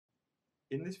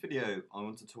In this video, I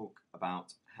want to talk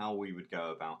about how we would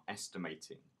go about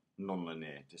estimating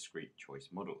nonlinear discrete choice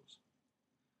models.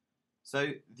 So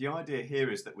the idea here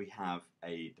is that we have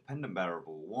a dependent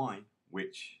variable y,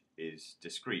 which is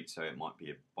discrete, so it might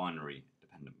be a binary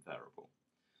dependent variable.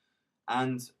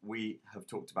 And we have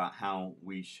talked about how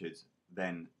we should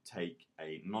then take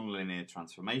a nonlinear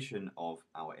transformation of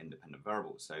our independent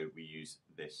variables. So we use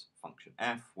this function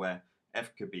f, where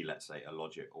f could be, let's say, a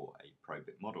logic or a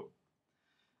probit model.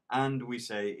 And we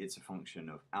say it's a function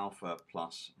of alpha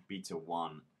plus beta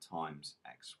 1 times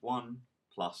x1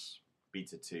 plus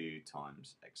beta 2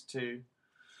 times x2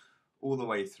 all the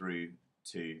way through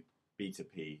to beta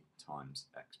p times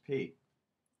xp.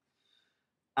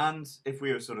 And if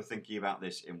we were sort of thinking about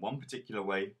this in one particular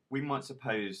way, we might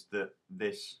suppose that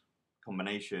this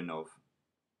combination of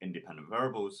independent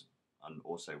variables, and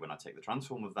also when I take the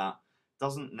transform of that,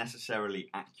 doesn't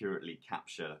necessarily accurately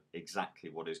capture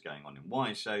exactly what is going on in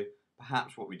y, so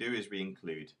perhaps what we do is we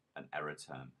include an error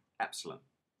term, epsilon.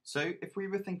 So if we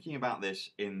were thinking about this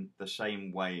in the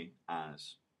same way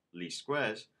as least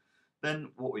squares, then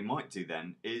what we might do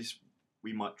then is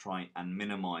we might try and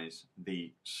minimize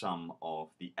the sum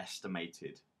of the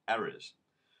estimated errors.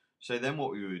 So then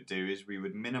what we would do is we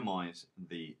would minimize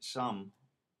the sum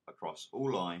across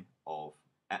all I of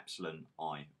epsilon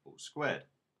I all squared.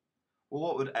 Well,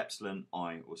 what would epsilon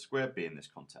I all squared be in this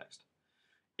context?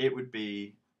 It would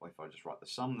be, well, if I just write the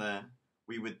sum there,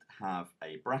 we would have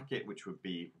a bracket which would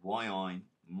be yi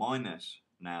minus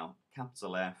now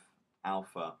capital F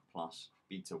alpha plus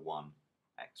beta 1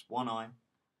 x1i,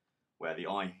 where the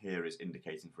I here is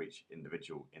indicating for each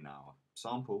individual in our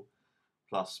sample,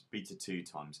 plus beta 2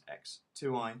 times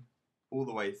x2i, all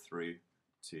the way through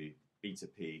to beta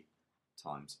p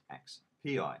times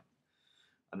xpi.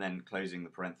 And then closing the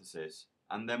parenthesis,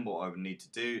 and then what I would need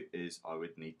to do is I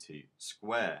would need to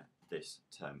square this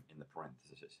term in the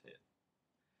parenthesis here.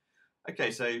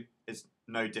 Okay, so it's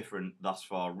no different thus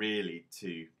far really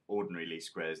to ordinary least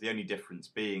squares, the only difference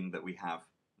being that we have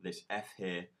this f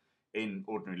here. In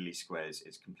ordinary least squares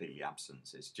it's completely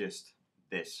absent, it's just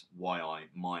this yi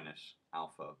minus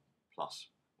alpha plus,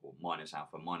 or minus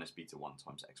alpha minus beta 1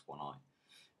 times x1i,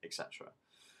 etc.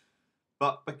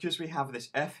 But because we have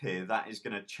this f here, that is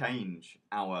going to change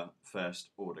our first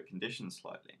order condition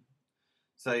slightly.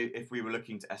 So if we were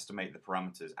looking to estimate the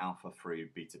parameters alpha through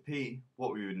beta p,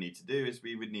 what we would need to do is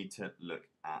we would need to look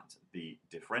at the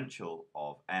differential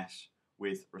of s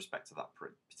with respect to that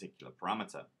particular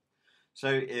parameter. So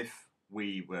if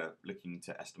we were looking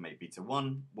to estimate beta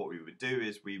 1, what we would do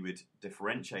is we would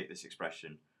differentiate this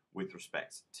expression with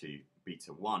respect to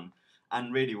beta 1.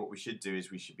 And really what we should do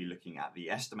is we should be looking at the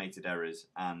estimated errors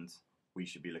and we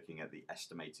should be looking at the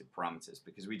estimated parameters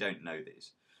because we don't know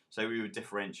these. So we would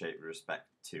differentiate with respect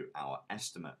to our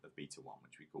estimate of beta 1,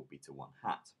 which we call beta 1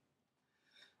 hat.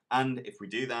 And if we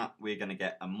do that, we're going to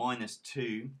get a minus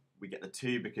 2. We get the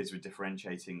 2 because we're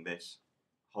differentiating this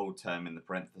whole term in the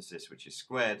parenthesis, which is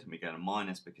squared, and we get a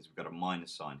minus because we've got a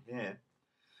minus sign here.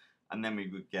 And then we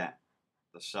would get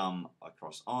the sum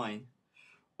across I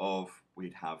of,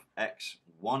 we'd have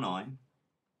x1i,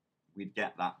 we'd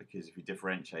get that because if we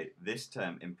differentiate this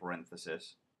term in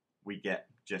parenthesis, we get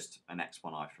just an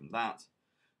x1i from that.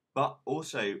 But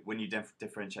also, when you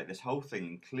differentiate this whole thing,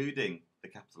 including the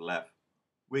capital F,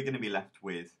 we're going to be left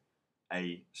with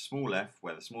a small f,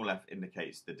 where the small f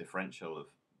indicates the differential of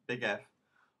big F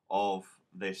of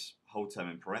this whole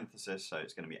term in parenthesis, so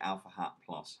it's going to be alpha hat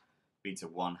plus beta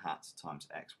 1 hat times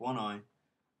x1i,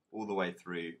 all the way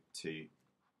through to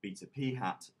beta p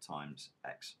hat times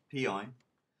xpi.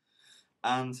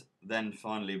 And then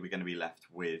finally we're going to be left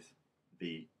with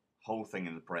the whole thing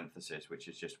in the parenthesis, which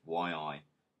is just yi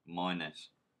minus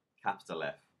capital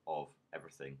F of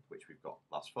everything which we've got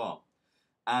thus far.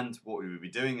 And what we would be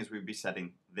doing is we'd be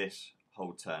setting this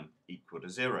whole term equal to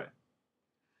 0.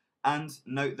 And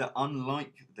note that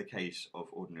unlike the case of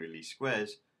ordinary least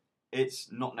squares,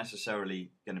 it's not necessarily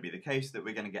going to be the case that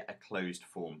we're going to get a closed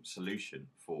form solution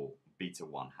for beta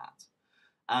 1 hat.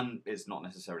 And it's not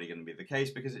necessarily going to be the case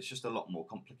because it's just a lot more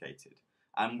complicated.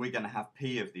 And we're going to have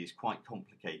p of these quite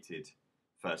complicated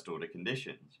first order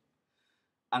conditions.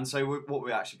 And so what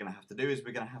we're actually going to have to do is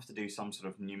we're going to have to do some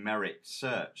sort of numeric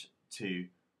search to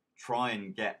try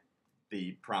and get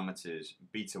the parameters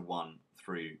beta 1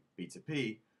 through beta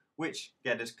p, which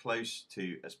get as close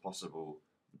to as possible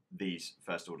these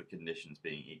first order conditions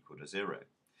being equal to 0.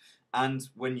 And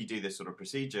when you do this sort of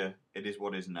procedure, it is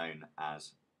what is known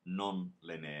as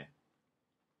nonlinear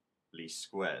least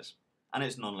squares. And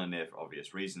it's nonlinear for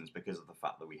obvious reasons because of the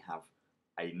fact that we have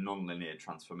a nonlinear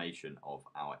transformation of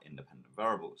our independent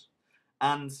variables.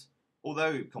 And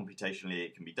Although computationally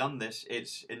it can be done this,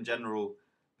 it's in general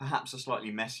perhaps a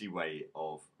slightly messy way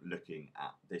of looking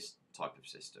at this type of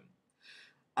system.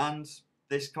 And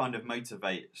this kind of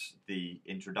motivates the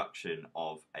introduction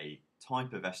of a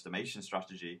type of estimation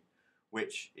strategy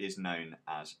which is known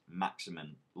as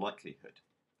maximum likelihood.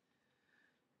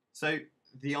 So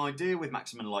the idea with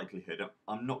maximum likelihood,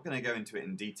 I'm not going to go into it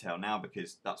in detail now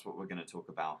because that's what we're going to talk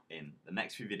about in the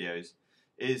next few videos,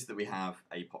 is that we have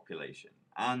a population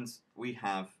and we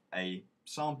have a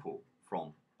sample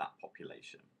from that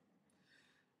population.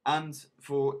 And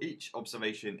for each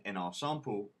observation in our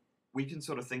sample, we can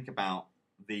sort of think about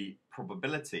the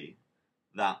probability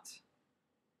that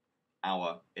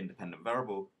our independent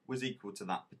variable was equal to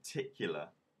that particular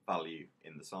value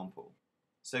in the sample.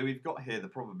 So we've got here the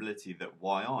probability that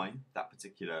yi, that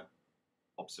particular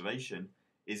observation,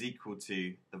 is equal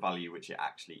to the value which it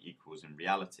actually equals in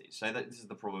reality. So that this is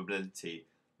the probability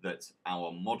that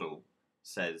our model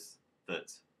says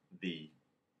that the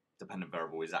dependent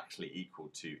variable is actually equal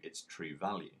to its true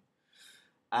value.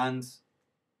 And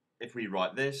if we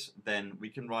write this, then we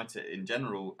can write it in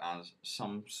general as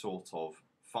some sort of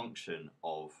function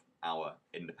of our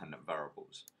independent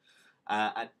variables.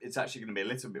 It's actually going to be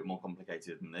a little bit more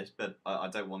complicated than this, but I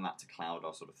don't want that to cloud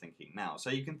our sort of thinking now. So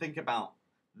you can think about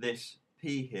this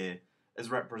p here as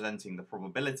representing the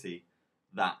probability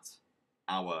that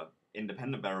our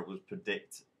independent variables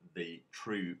predict the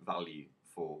true value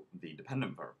for the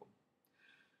dependent variable.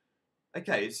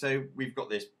 Okay, so we've got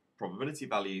this probability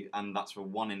value, and that's for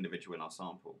one individual in our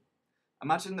sample.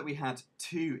 Imagine that we had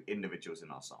two individuals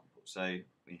in our sample. So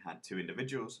we had two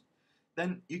individuals.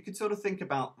 Then you could sort of think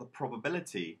about the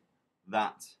probability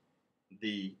that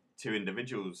the two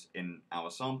individuals in our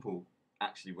sample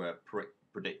actually were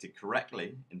predicted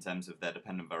correctly in terms of their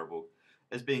dependent variable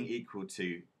as being equal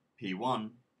to P1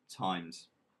 times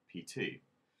P2,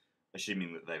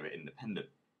 assuming that they were independent.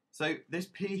 So this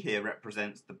P here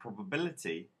represents the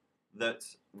probability that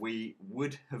we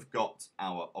would have got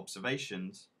our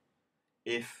observations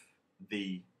if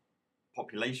the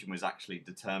population was actually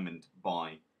determined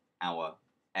by our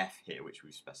F here, which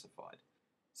we've specified.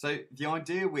 So the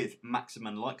idea with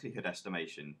maximum likelihood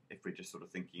estimation, if we're just sort of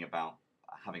thinking about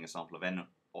having a sample of n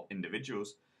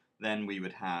individuals, then we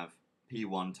would have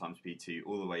P1 times P2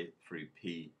 all the way through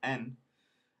Pn,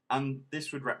 and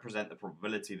this would represent the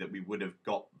probability that we would have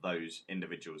got those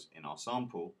individuals in our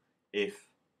sample if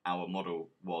our model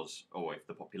was, or if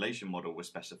the population model was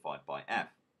specified by F.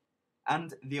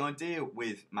 And the idea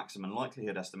with maximum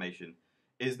likelihood estimation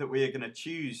is that we are going to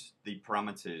choose the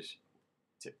parameters,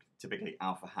 typically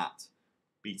alpha hat,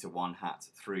 beta 1 hat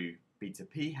through beta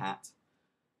p hat,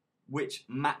 which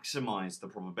maximize the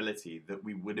probability that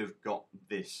we would have got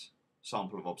this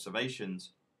sample of observations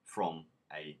from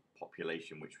a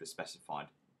population which was specified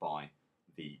by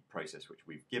the process which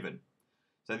we've given.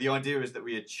 So the idea is that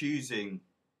we are choosing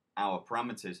our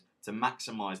parameters to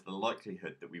maximize the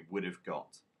likelihood that we would have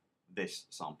got this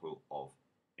sample of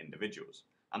individuals.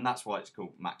 And that's why it's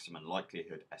called maximum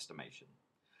likelihood estimation.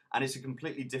 And it's a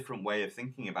completely different way of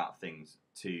thinking about things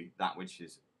to that which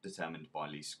is determined by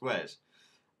least squares.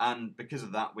 And because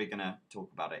of that, we're going to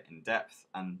talk about it in depth,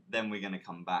 and then we're going to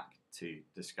come back to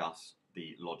discuss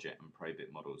the logit and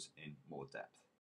probit models in more depth.